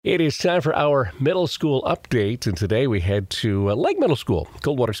It is time for our middle school update, and today we head to Lake Middle School,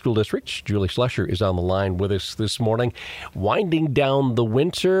 Coldwater School District. Julie Schlusher is on the line with us this morning, winding down the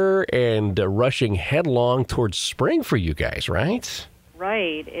winter and rushing headlong towards spring for you guys, right?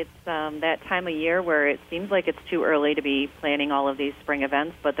 Right. It's that time of year where it seems like it's too early to be planning all of these spring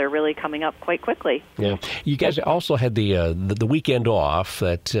events, but they're really coming up quite quickly. Yeah. You guys also had the weekend off,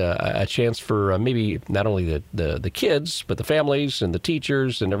 that a chance for maybe not only the kids, but the families and the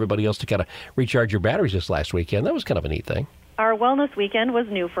teachers and everybody else to kind of recharge your batteries this last weekend. That was kind of a neat thing. Our wellness weekend was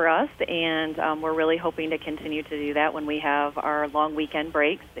new for us, and we're really hoping to continue to do that when we have our long weekend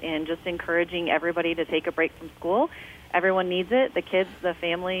breaks, and just encouraging everybody to take a break from school. Everyone needs it, the kids, the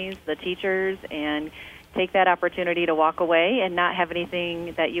families, the teachers, and take that opportunity to walk away and not have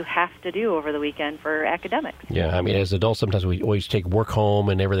anything that you have to do over the weekend for academics. Yeah, I mean, as adults, sometimes we always take work home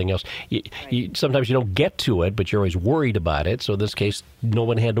and everything else. Sometimes you don't get to it, but you're always worried about it. So in this case, no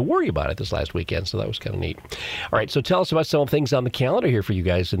one had to worry about it this last weekend, so that was kind of neat. All right, so tell us about some things on the calendar here for you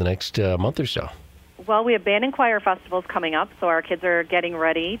guys in the next month or so. Well, we have band and choir festivals coming up, so our kids are getting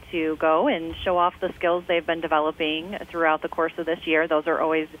ready to go and show off the skills they've been developing throughout the course of this year. Those are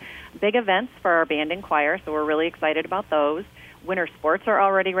always big events for our band and choir, so we're really excited about those. Winter sports are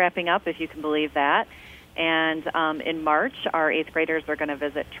already wrapping up, if you can believe that. And in March, our 8th graders are going to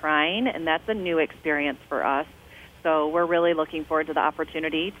visit Trine, and that's a new experience for us. So we're really looking forward to the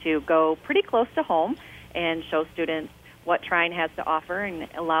opportunity to go pretty close to home and show students what Trine has to offer and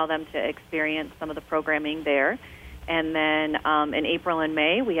allow them to experience some of the programming there. And then in April and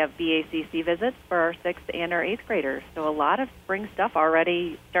May, we have BACC visits for our 6th and our 8th graders. So a lot of spring stuff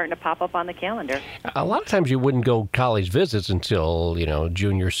already starting to pop up on the calendar. A lot of times you wouldn't go college visits until,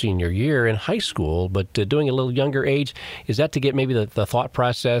 junior, senior year in high school, but doing a little younger age, is that to get maybe the thought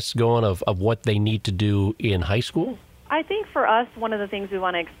process going of what they need to do in high school? I think for us, one of the things we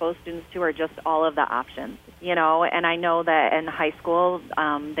want to expose students to are just all of the options, and I know that in high school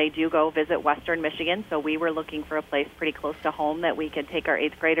they do go visit Western Michigan, so we were looking for a place pretty close to home that we could take our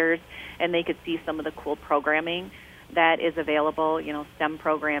 8th graders and they could see some of the cool programming that is available, STEM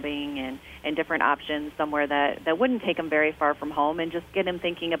programming and different options somewhere that wouldn't take them very far from home, and just get them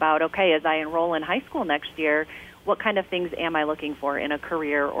thinking about, okay, as I enroll in high school next year, what kind of things am I looking for in a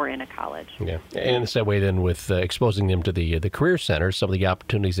career or in a college? Yeah, and in the same way then with exposing them to the Career Center, some of the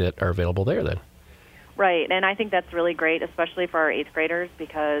opportunities that are available there then. Right, and I think that's really great, especially for our 8th graders,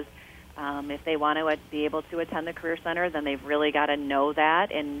 because if they want to be able to attend the Career Center, then they've really got to know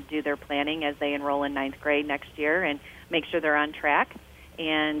that and do their planning as they enroll in 9th grade next year and make sure they're on track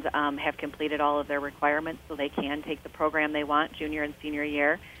and have completed all of their requirements so they can take the program they want junior and senior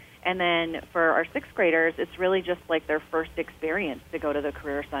year. And then for our 6th graders, it's really just like their first experience to go to the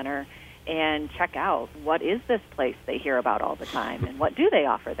Career Center and check out what is this place they hear about all the time and what do they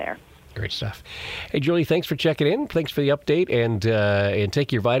offer there. Great stuff. Hey, Julie, thanks for checking in. Thanks for the update, and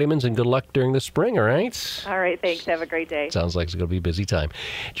take your vitamins, and good luck during the spring, all right? All right, thanks. Have a great day. Sounds like it's going to be a busy time.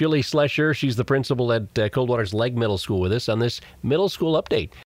 Julie Schlusher, she's the principal at Coldwater's Lake Middle School, with us on this middle school update.